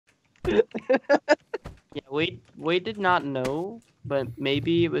Yeah, Wade did not know, but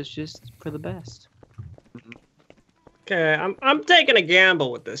maybe it was just for the best. Okay, I'm taking a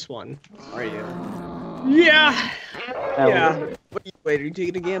gamble with this one. Are you? Yeah. Yeah. Wait, are you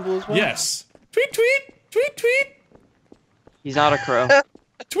taking a gamble as well? Yes. Tweet, tweet, tweet, tweet. He's not a crow.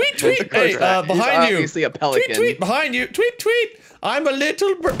 Tweet, tweet. Hey, He's behind you. obviously a pelican. Tweet, tweet, behind you. Tweet, tweet. I'm a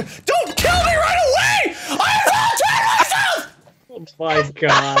little bird. Don't kill me right away! I'm myself! Oh my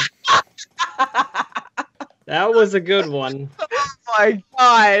god. That was a good one. Oh my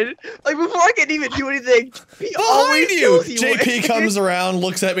god! Like before I can even do anything, he always Behind you! kills you. JP comes around,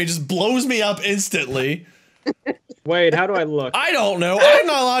 looks at me, just blows me up instantly. Wait, how do I look? I don't know. I'm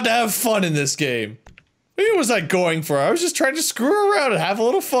not allowed to have fun in this game. What was I going for? I was just trying to screw around and have a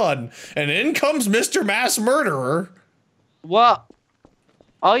little fun. And in comes Mr. Mass Murderer. Well,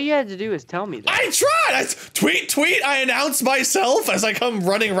 all you had to do is tell me that. I tried! Tweet, tweet, I announce myself as I come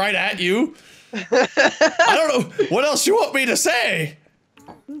running right at you. I don't know. What else you want me to say?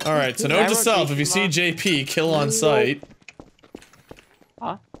 Alright, so note to self, if you see JP, kill on sight.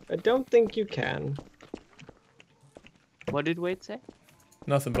 Huh? I don't think you can. What did Wade say?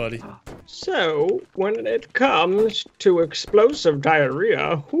 Nothing, buddy. So, when it comes to explosive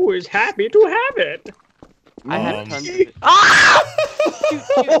diarrhea, who is happy to have it? I had tons of it. Ah!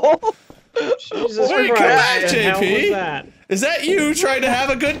 Jesus Wait, come Christ, back, the hell was JP. that? Is that you trying to have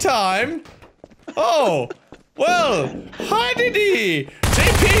a good time? Oh, well, hi diddy.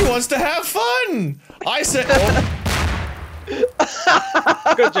 JP wants to have fun. I said,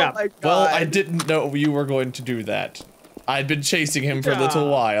 Good job. Oh my well, I God. didn't know you were going to do that. I'd been chasing him for a little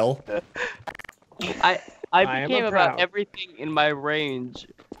while. I am became a about proud. everything in my range.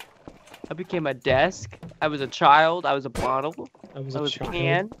 I became a desk. I was a child. I was a bottle. I was I a was a child.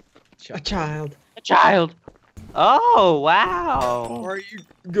 can. A child. A child. Oh wow. Are you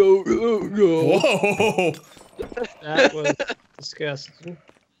go? Whoa. That was disgusting.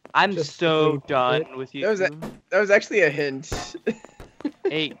 I'm Just so wait. done with you. That was actually a hint.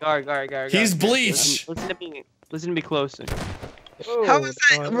 Hey, Gar. He's bleach. Listen to me. Listen to me closer. Oh, How is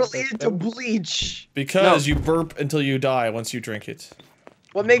that God, related to bleach? Because you burp until you die once you drink it.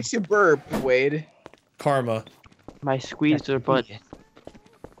 What makes you burp, Wade? Karma. My squeezed her butt.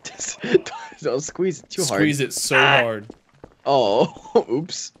 Don't squeeze it too hard. Squeeze it so hard. Oh,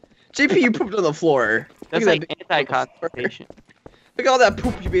 oops. JP, you pooped on the floor. That's Look at like that big- anti-constipation. Look at all that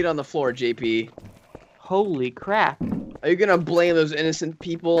poop you made on the floor, JP. Holy crap. Are you gonna blame those innocent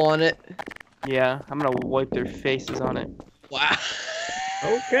people on it? Yeah, I'm gonna wipe their faces on it. Wow.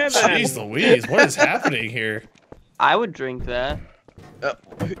 Okay then. Jeez Louise, what is happening here? I would drink that.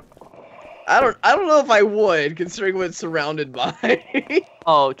 I don't know if I would, considering what it's surrounded by.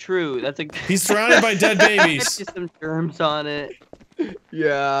 Oh, true. That's a. He's surrounded by dead babies. Just some germs on it.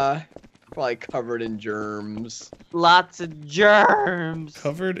 Yeah. Probably covered in germs. Lots of germs.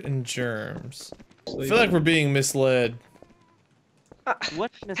 Covered in germs. I feel like we're being misled.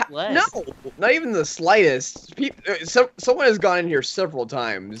 What's misled? No, not even the slightest. Someone has gone in here several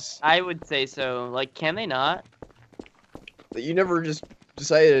times. I would say so. Like, can they not? You never just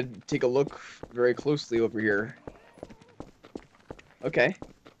decided to take a look very closely over here. Okay.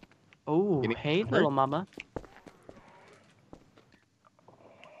 Oh, Getting hey, covered? little mama.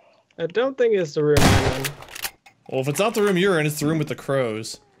 I don't think it's the room I'm in. Well, if it's not the room you're in, it's the room with the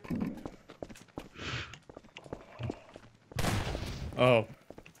crows. Oh.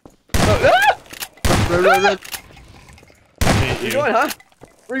 Run, run, run. I hate Where you you. going, huh?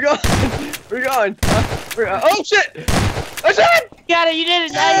 Where you going? Where you going? Huh? Oh shit! Oh shit! Got it, you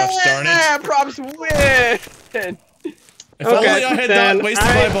did it, Gosh nice. darn it. Yeah, props win! If only I had then not wasted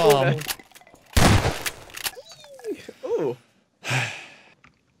my bomb. Ooh.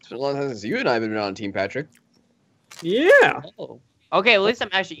 It's been a long time since you and I have been on Team Patrick. Yeah. Oh. Okay, at least I'm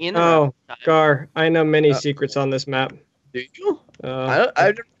actually in the room. Oh, Gar, I know many secrets on this map. Do you? Uh,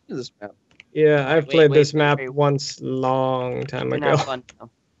 I've never been to this map. yeah, I've Wait, played wait, this map wait. once long time We're gonna have ago. fun now.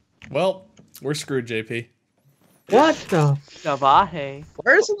 Well, we're screwed, JP. What the Gavahe.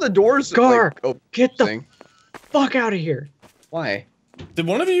 Why are some of the doors Gar, like, oh, get the thing? fuck out of here? Why? Did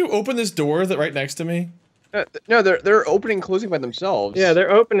one of you open this door that right next to me? No, they're opening and closing by themselves. Yeah, they're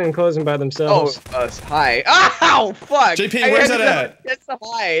opening and closing by themselves. Oh, hi. Ow! Fuck! JP, I where's had that at? It's to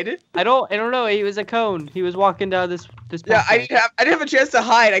hide. I don't know. He was a cone. He was walking down this Yeah, I pathway. didn't have a chance to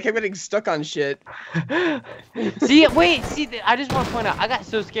hide. I kept getting stuck on shit. See, wait, see, I just want to point out, I got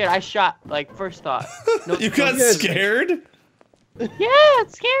so scared, I shot, like, first thought. No, You got Yes. scared? Yeah,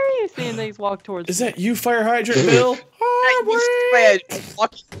 it's scary seeing things walk towards Is that you, fire hydrant Bill? I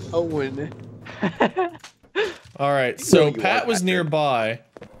fucking Owen. Alright, so you Pat are, was Patrick. nearby.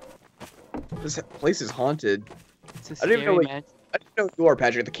 This place is haunted. It's a I didn't scary know, match. I didn't know you are,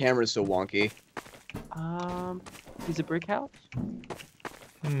 Patrick. The camera's so wonky. Is it brick house?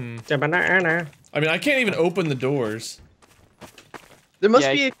 Hmm. Banana. I mean, I can't even open the doors. There must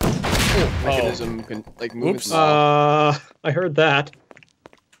Yeah, be a mechanism can like move. Whoops. I heard that.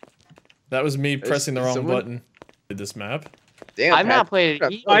 That was me pressing the wrong someone- button. Did this map? Damn, I've not played it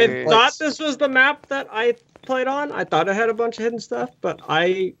Patrick, either. I thought this was the map that I played on. I thought it had a bunch of hidden stuff, but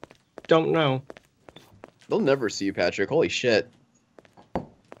I don't know. They'll never see you, Patrick. Holy shit.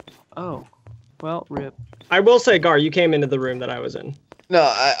 Oh, well, rip. I will say, Gar, you came into the room that I was in. No,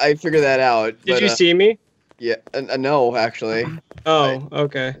 I figured that out. Did but, you see me? Yeah, no, actually. Oh,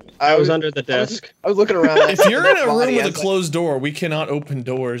 okay. I was under the desk. I was looking around. If you're in a room body, with I a was like, closed door, we cannot open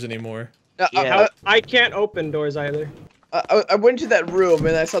doors anymore. Yeah. I can't open doors either. I went to that room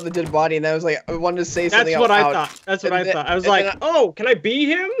and I saw the dead body and I was like, I wanted to say something That's out what I loud. thought. That's what And I then- thought. I was and like, then oh, can I be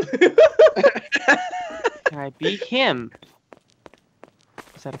him? Can I beat him?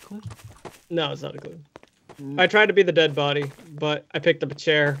 Is that a clue? No, it's not a clue. I tried to be the dead body, but I picked up a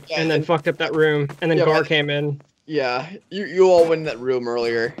chair Yeah, and then and- fucked up that room, and then Yeah, Gar but- came in. Yeah, you all went in that room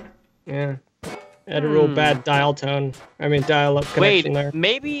earlier. Yeah. I had a real bad dial tone. I mean, dial-up Wait, connection there.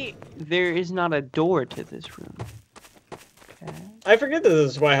 maybe there is not a door to this room. Okay. I forget that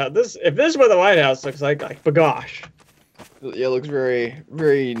this is White House. If this is what the White House looks like bagosh. Yeah, it looks very,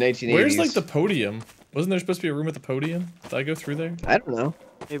 very 1980s. Where's like the podium? Wasn't there supposed to be a room with a podium? Did I go through there? I don't know.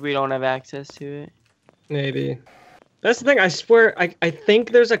 Maybe we don't have access to it. Maybe. That's the thing. I swear, I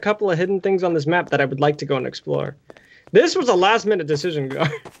think there's a couple of hidden things on this map that I would like to go and explore. This was a last-minute decision, Gar.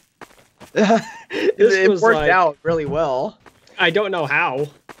 it was worked like- out really well. I don't know how.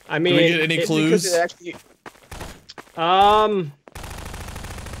 I mean, we get any it- clues? Because it actually,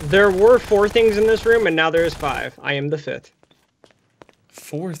 there were 4 things in this room, and now there's 5. I am the 5th.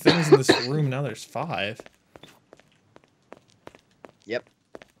 4 things in this room, now there's 5. yep.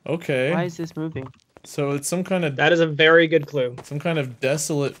 Okay. Why is this moving? So it's some kind of That is a very good clue.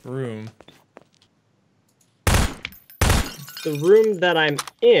 desolate room. The room that I'm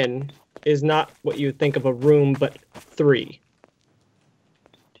in is not what you would think of a room, but 3.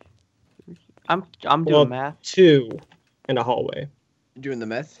 I'm doing Well, math. 2 in a hallway. Doing the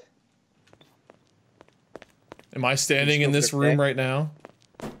meth. Am I standing in this room right now?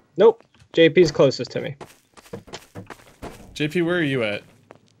 Nope. JP's closest to me. JP, where are you at?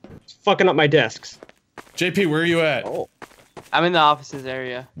 It's fucking up my desks. JP, where are you at? Oh. I'm in the offices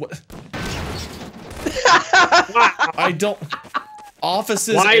area. What? I don't.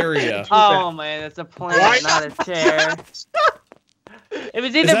 Offices Why- area. Oh man, it's a plant, Why- not a chair. It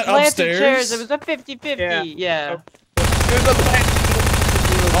was either that plants or upstairs? chairs. It was a 50-50. Yeah.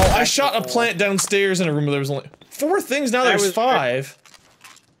 Oh, I shot a plant downstairs in a room where there was only 4 things. Now That there's was- 5.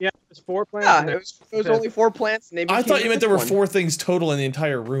 Yeah, there's 4 plants. Yeah, in there. it was only 4 plants. And they I became thought you meant there were one. 4 things total in the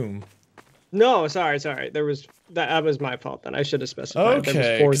entire room. No, sorry. There was that was my fault. Then I should have specified. There was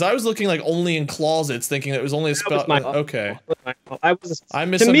Okay, 4 because I was looking like only in closets, thinking it was only a That was spell. my fault. Okay, I was. I To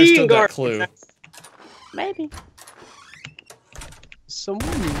me, misunderstood Gar, that clue. Maybe.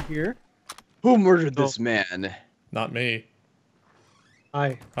 Someone new here. Who murdered this man? Not me.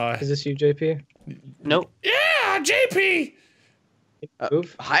 Hi. Hi. Is this you, JP? Nope. Yeah, JP.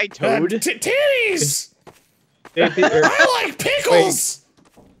 Move. Hi, Toad. Titties. JP. I like pickles.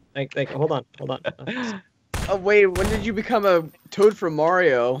 Thank. Hold on. Oh wait, when did you become a Toad from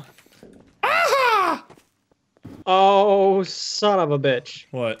Mario? Aha! Oh, son of a bitch!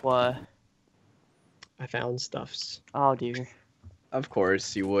 What? What? I found stuffs. Oh dear. Of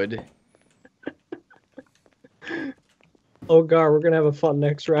course you would. Oh, Gar, we're gonna have a fun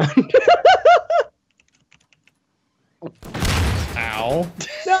next round. Ow.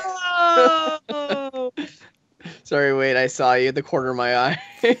 No! Sorry, wait, I saw you at the corner of my eye.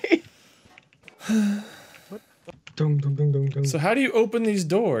 Dum, dum, dum, dum, dum. So how do you open these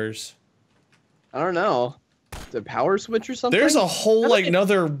doors? I don't know. The power switch or something? There's a whole like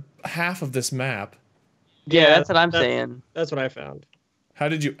another half of this map. Yeah, that's what I'm that's- saying. That's what I found. How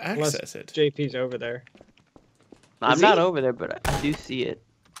did you access it? JP's over there. I'm Is not he? over there, but I do see it.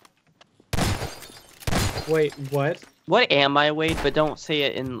 Wait, what? What am I, Wade? But don't say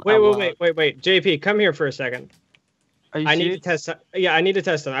it in. Wait. JP, come here for a second. Are you I need serious? to test. Yeah, I need to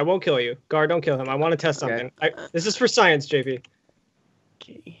test him. I won't kill you. Gar, don't kill him. I want to test Okay. something. This is for science, JP.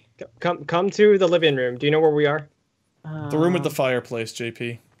 Okay. Come to the living room. Do you know where we are? The room with the fireplace,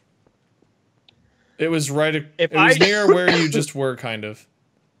 JP. It was right. If It was I- near where you just were, kind of.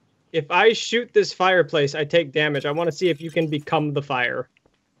 If I shoot this fireplace, I take damage. I want to see if you can become the fire.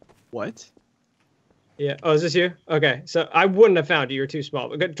 What? Yeah. Oh, is this you? Okay. So I wouldn't have found you. You're too small.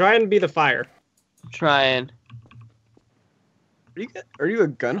 But try and be the fire. Trying. Are you a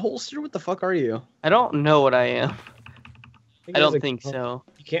gun holster? What the fuck are you? I don't know what I am. I don't think oh, so.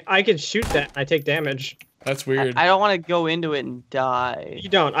 You can't. I can shoot that. And I take damage. That's weird. I don't want to go into it and die. You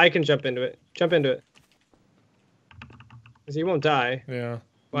don't. I can jump into it. Jump into it. Because you won't die. Yeah.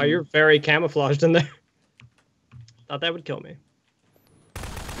 Wow, you're very camouflaged in there. Thought that would kill me.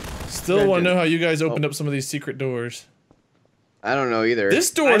 Still want to know how you guys opened up some of these secret doors. I don't know either.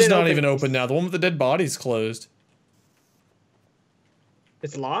 This door's not even open now. The one with the dead body's closed.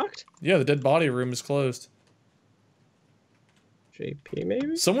 It's locked? Yeah, the dead body room is closed. JP,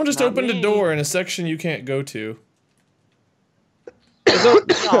 maybe? Someone just Not opened me. a door in a section you can't go to. I think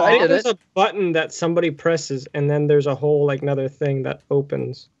did there's it. a button that somebody presses, and then there's a whole, like, another thing that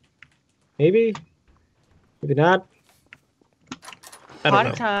opens. Maybe? Maybe not? I don't know.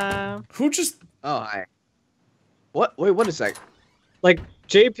 Party time. Who just... Oh, hi. What? Wait, what a sec. Like,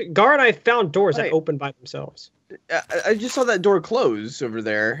 Gar and I found doors that Right. open by themselves. I just saw that door close over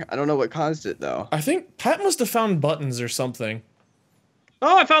there. I don't know what caused it, though. I think Pat must have found buttons or something.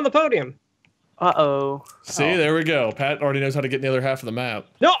 Oh, I found the podium! Uh-oh. See, there we go. Pat already knows how to get in the other half of the map.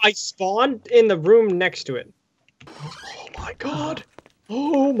 No, I spawned in the room next to it. Oh my god!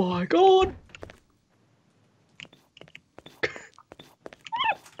 Oh my god!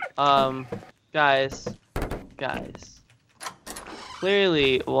 Guys.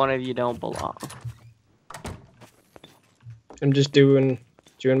 Clearly, one of you don't belong. I'm just doing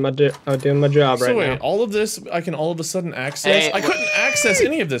my job So right wait, now. all of this I can all of a sudden access? Hey, I couldn't access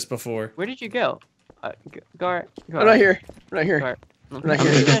any of this before. Where did you go? Gar. I'm not here. I'm not here. Gar. I'm not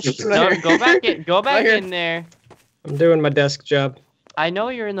here. I'm No, not here. go back in. Go back here. in there. I'm doing my desk job. I know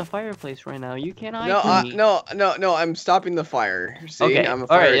you're in the fireplace right now. You can't hide No, from me. no. I'm stopping the fire. See, Okay. I'm a All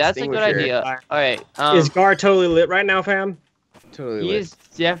fire right. That's a good extinguisher. idea. All right. Is Gar totally lit right now, fam? Totally He lit. is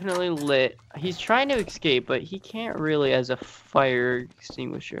definitely lit. He's trying to escape, but he can't really as a fire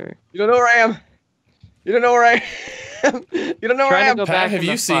extinguisher. You don't know where I am. You don't know where I am. You don't know where I Trying to am. go Pat, back have in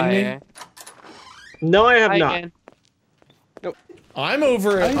you the seen me? fire. No, I have Hi not. again. I'm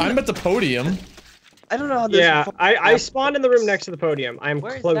over. I'm at the podium. I don't know how this. Yeah, I spawned in the room next to the podium. I'm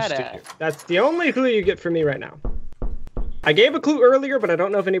Where is close that to at? you. That's the only clue you get from me right now. I gave a clue earlier, but I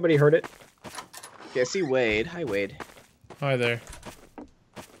don't know if anybody heard it. Okay, I see Wade. Hi, Wade. Hi there.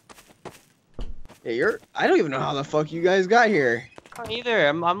 Yeah, I don't even know how the fuck you guys got here. I don't either.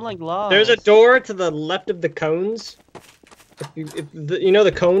 I'm like lost. There's a door to the left of the cones. You know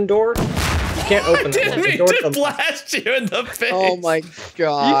the cone door? You can't I open it. didn't There's a mean door to to the blast you in the face. Oh my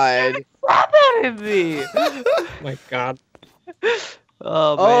god. Crap out of me. Oh my god.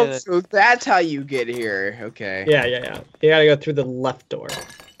 Oh Oh, man. so that's how you get here. Okay. Yeah. You gotta go through the left door.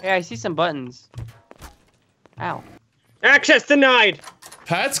 Hey, I see some buttons. Ow. Access denied!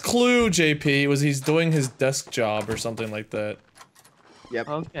 Pat's clue, JP, was he's doing his desk job or something like that. Yep.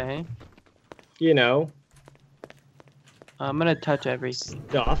 Okay. You know, I'm gonna touch everything.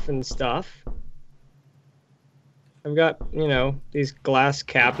 stuff. I've got, you know, these glass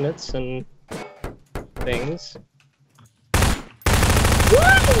cabinets and things.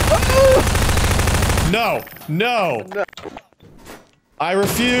 No. No. I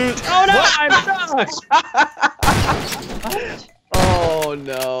refuse. Oh no! What? I'm stuck! What? Oh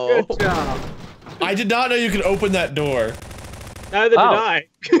no. Good job. I did not know you could open that door. Neither did Oh. I.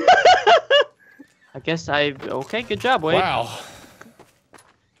 I guess okay, good job, Wade. Wow.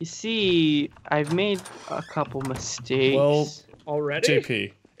 You see, I've made a couple mistakes. Well, Already?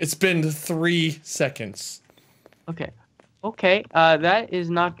 JP, it's been 3 seconds. Okay. Okay, that is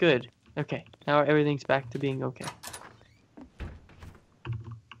not good. Okay, now everything's back to being okay.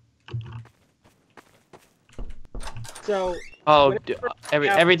 So, Oh, Whenever I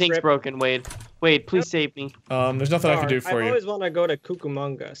have everything's trip- broken, Wade. Wade, please save me. There's nothing I can do for I you. always want to go to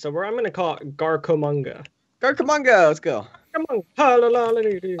Cucamonga, so I'm gonna call it Garcomunga. Garcamunga, let's go. Come on. Oh,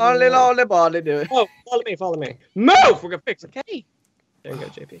 Ollie, do it. follow me. Move! We're gonna fix it. Okay. There you go,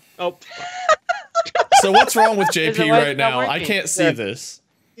 JP. Oh, So what's wrong with Is JP it like right not now? I working? can't see Yeah. this.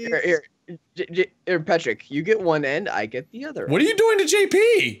 Here, Patrick, you get one end, I get the other. What are you doing to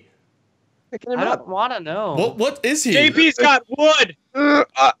JP? Picking him I up. don't want to know. What is he? JP's got wood! Well,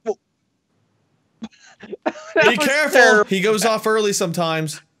 Be that was careful. terrible. He goes off early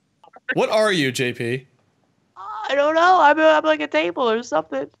sometimes. What are you, JP? I don't know. I'm like a table or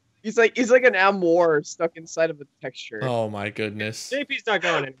something. He's like an amour stuck inside of a texture. Oh my goodness. JP's not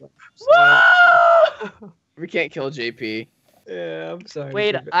going anywhere. We can't kill JP. Yeah, I'm sorry.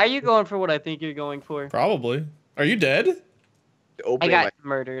 Wait, are you going for what I think you're going for? Probably. Are you dead? I Opening got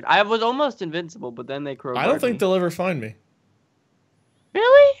murdered. I was almost invincible, but then they crowbarred I don't think me. they'll ever find me.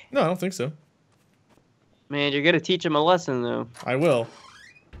 Really? No, I don't think so. Man, you're gonna teach them a lesson, though. I will.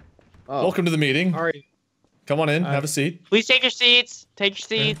 Oh. Welcome to the meeting. All right. Come on in, have a seat. Please take your seats. Take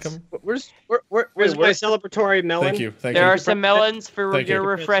your Yeah, seats. come. Where's Where's my celebratory melon? Thank you. Thank There you. are some melons for Thank you. your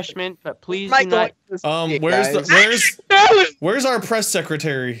refreshment, but please my do not. Where's our press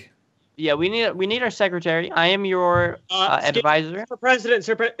secretary? Yeah, we need our secretary. I am your advisor. Sir President,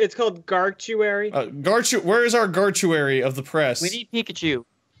 it's called Gartuary. Where is our Gartuary of the press? We need Pikachu.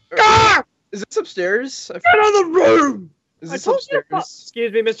 Is this upstairs? Get out of the room! Is I this told you upstairs?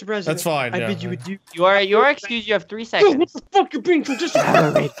 Excuse me, Mr. President. That's fine. I yeah, bid you yeah. adieu. You are excused. You have 3 Oh, seconds. what the fuck you're being traditional?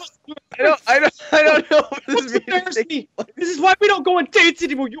 I don't know. If this is Embarrass me. This is why we don't go on dates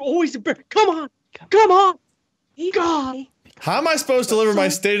anymore. You always embarrass. Come on. God. How am I supposed to deliver my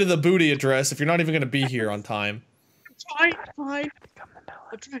state of the booty address if you're not even going to be here on time? I'm trying.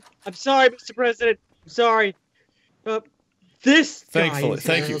 I'm sorry, Mr. President. I'm sorry. This Thankfully,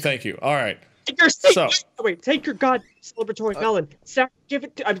 guy is thank you. All right. Take your seat. So- Wait, take your celebratory melon. Give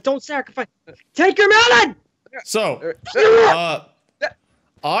it to, don't sacrifice. Take your melon! So,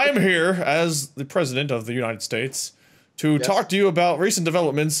 I'm here as the President of the United States to Yes. talk to you about recent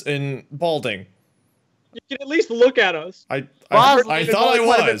developments in Balding. You can at least look at us. I Well, thought I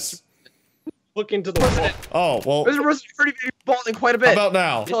was. Look into the wall. Oh, well, Mr. President, you've already been balding quite a how bit. about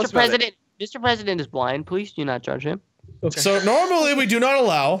now? Tell us Mr. about President, Mr. President is blind. Please do not judge him. Okay. So normally we do not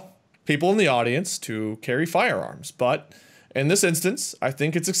allow people in the audience to carry firearms, but in this instance, I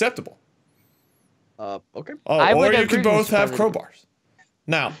think it's acceptable. Okay. Oh, I or would you agree, can both Mr. have President. crowbars.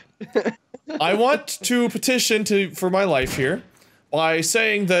 Now, I want to petition for my life here by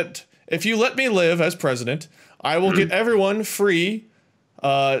saying that if you let me live as president, I will get everyone free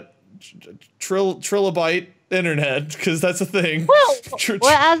trilobite internet, because that's a thing. Well, as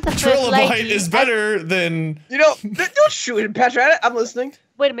the first Trilobite lady, is better than You know, don't shoot it, Patrick. I'm listening.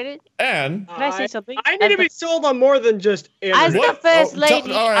 Wait a minute. and Can I say something? I need to be sold on more than just As internet. the first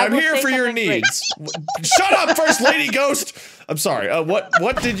lady, all right, I I'm will here say for your something great. needs. Shut up, First Lady Ghost. I'm sorry.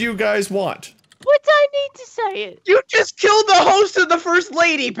 What did you guys want? What I need to say it. You just killed the host of the First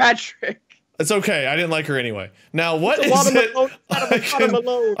Lady, Patrick. It's okay. I didn't like her anyway. Now, what It's a is lot of it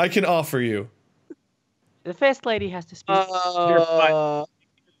Malone. I can offer you? The first lady has to speak. Uh,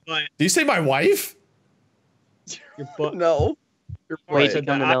 But Do you say my wife? your butt. no. You're Wait, right. so-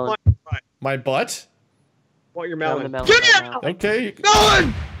 Down the I melon. My butt? want your Down the melon. melon Give right me now. Okay.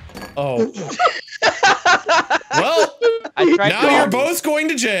 Melon! Oh. Well, I tried now to- you're both going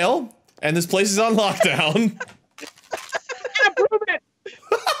to jail, and this place is on lockdown.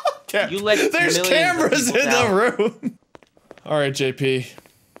 You let There's millions of cameras in people the down. room. All right, JP.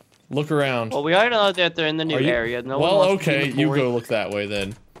 Look around. Well, we already know that they're in the new Are you- area. No one well, wants to be okay, in the you boring- go look that way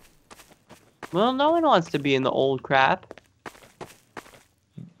then. Well, no one wants to be in the old crap.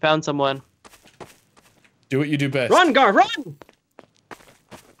 Found someone. Do what you do best. Run, Gar, run!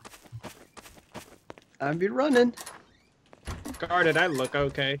 I've been running. Gar, did I look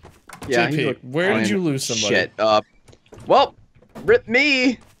okay? Yeah, he JP, looked where did fine. you lose somebody? Shit. Well, rip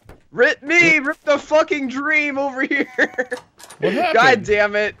me. Rip me. Rip the fucking dream over here. What happened? God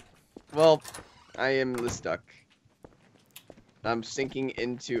damn it. Well, I am stuck. I'm sinking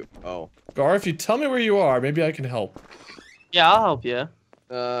into. Oh. Gar, if you tell me where you are, maybe I can help. Yeah, I'll help you.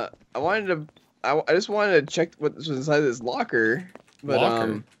 I wanted to. I just wanted to check what was inside this locker. But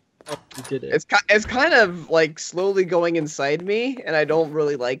Locker? Oh, you did it. it's kind of like slowly going inside me, and I don't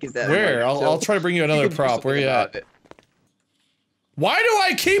really like it that Where? much. I'll try to bring you another prop. Where you at? Why do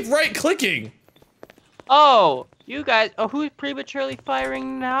I keep right-clicking? Oh, you guys. Oh, who's prematurely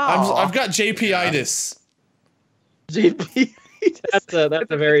firing now? I've got JP-itis. JP. That's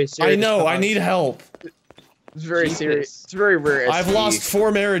a very serious. I know. I cause. need help. It's very Jesus. serious. It's very rare. I've STD. lost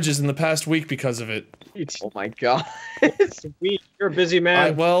 4 marriages in the past week because of it. Oh my god. Sweet, you're a busy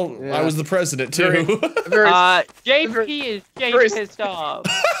man. I was the president too. Very- very, JP is very- pissed off.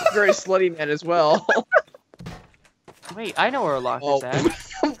 very slutty man as well. Wait, I know where a locker's at.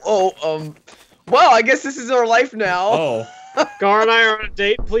 Well, I guess this is our life now. Oh, Gar and I are on a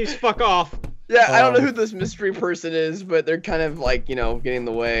date. Please fuck off. Yeah, I don't know Um, who this mystery person is, but they're kind of like, getting in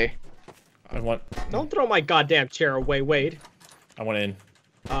the way. I want Don't throw my goddamn chair away, Wade. in.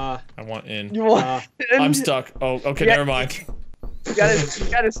 Uh, I want in. You want? Uh, I'm stuck. Oh, okay, Yeah. never mind. You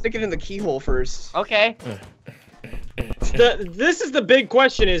gotta stick it in the keyhole first. Okay. this is the big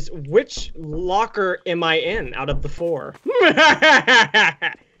question: is which locker am I in out of the 4?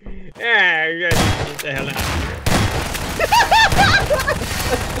 Yeah, you guys get the hell out of here.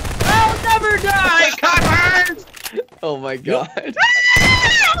 I'll never die, coppers! Oh my god.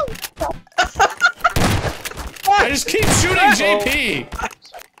 just keep shooting JP.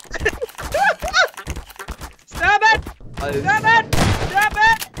 Stop it! Stop it! Stop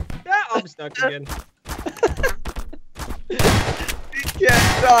it! No, I'm stuck again. You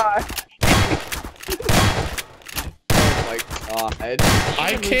can't die. Oh my god.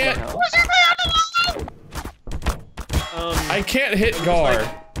 I can't. I can't hit guard.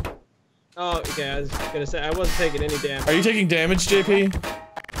 Oh, okay. I was gonna say I wasn't taking any damage. Are you taking damage,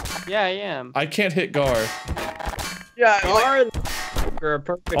 JP? Yeah, I am. I can't hit guard. Yeah. For a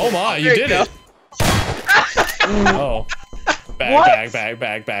perfect. Oh my, you did it. Oh. Bag.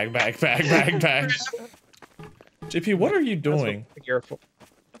 JP, what are you doing? Careful.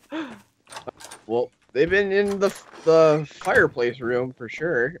 Well, they've been in the fireplace room for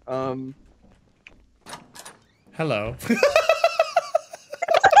sure. Hello.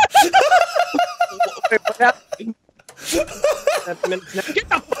 Wait, what happened? Get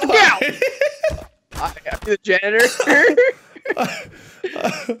the fuck out! I'm the janitor.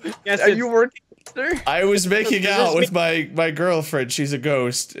 Yes, Are you working, sir? I was making out with my girlfriend. She's a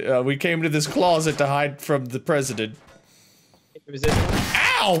ghost. We came to this closet to hide from the president. Was this one?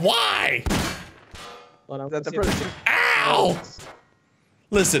 Ow! Why? Hold on, Is that the let's see president? Ow!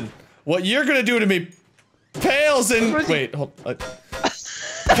 Listen, what you're gonna do to me pales in. Wait, hold.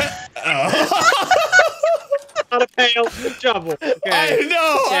 Not a pail, a shovel. Okay. I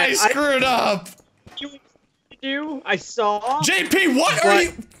know. Okay, I screwed up. I saw. JP, what are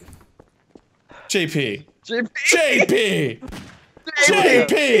you? JP.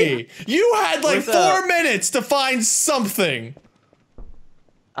 JP! You had like What's 4 up? minutes to find something.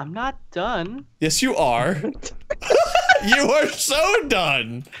 I'm not done. Yes, you are. You are so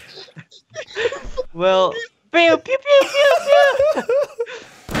done. Well, pew pew pew pew pew.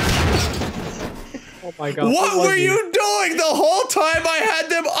 Oh my god. What was were he? you doing the whole time I had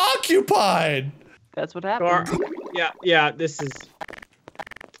them occupied? That's what happened. Yeah, this is.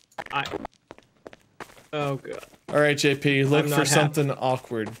 Oh god. All right, JP, look I'm for not something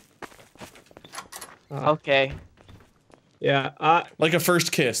awkward. Okay. Yeah, Like a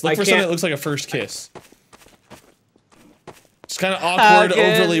first kiss. Look I for something can't- that looks like a first kiss. It's kind of awkward,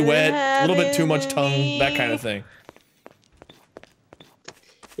 overly wet, a little bit too much tongue, that kind of thing.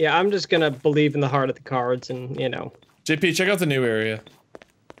 yeah, I'm just gonna believe in the heart of the cards and, you know. JP, check out the new area.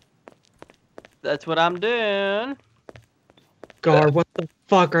 That's what I'm doing. Gar, what the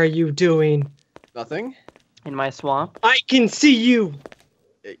fuck are you doing? Nothing. In my swamp. I can see you!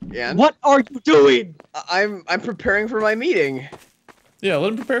 And What are you doing? I'm preparing for my meeting. Yeah, let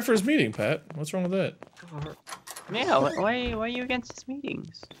him prepare for his meeting, Pat. What's wrong with that? Yeah, why are you against his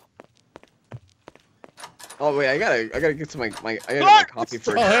meetings? Oh wait, I gotta get to my I gotta get my coffee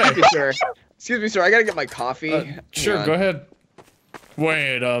first. Oh, hey. Excuse me, sir. Excuse me, sir. I gotta get my coffee. Sure, Hang go on. ahead.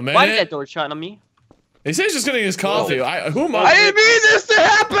 Wait a minute. Why did that door shut on me? He says he's just getting his coffee. Who am I I? didn't mean this to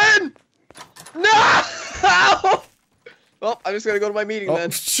happen. No. Well, I'm just gonna go to my meeting Oh, then.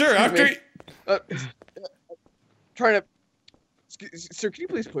 sure, Excuse after. me. Trying to. Sir, can you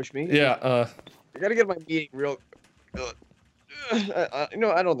please push me? Yeah. I gotta get my meeting real. You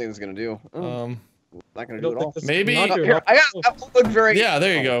know, I don't think it's gonna do. Not gonna do it all. Maybe. Not doing Here, it. I look very. Yeah,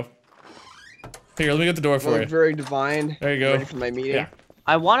 there you go. Here, let me get the door I for look you. very divine. There you go. Ready for my meeting. Yeah.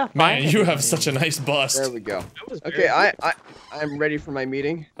 I want to find Man, you have everything. such a nice bust. There we go. That was Okay, very- I'm ready for my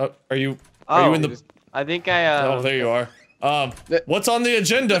meeting. Are you Oh, in the? I think I Oh, there you are. What's on the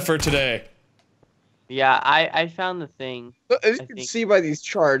agenda for today? Yeah, I found the thing. So, as you I can think- see by these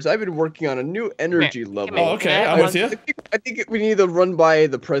charts, I've been working on a new energy level. here. Oh, okay, Yeah, I'm I with you. I think we need to run by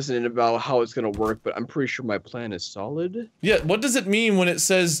the president about how it's gonna work, but I'm pretty sure my plan is solid. Yeah, what does it mean when it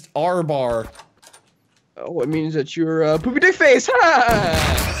says R bar? Oh, it means that you're poopy dick face.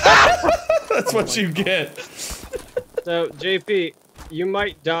 Ha! That's what you get. So, JP, you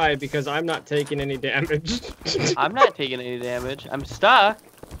might die because I'm not taking any damage. I'm not taking any damage. I'm stuck.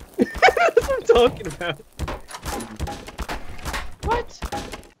 That's what I'm talking about. What?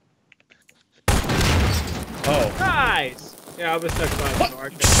 Oh. Nice! Yeah, I was stuck by the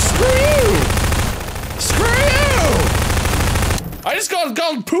door. Screw you! Screw you! I just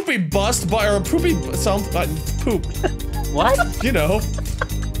got poopy bust by or poopy poop. What? You know.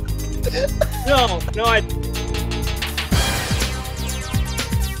 No, I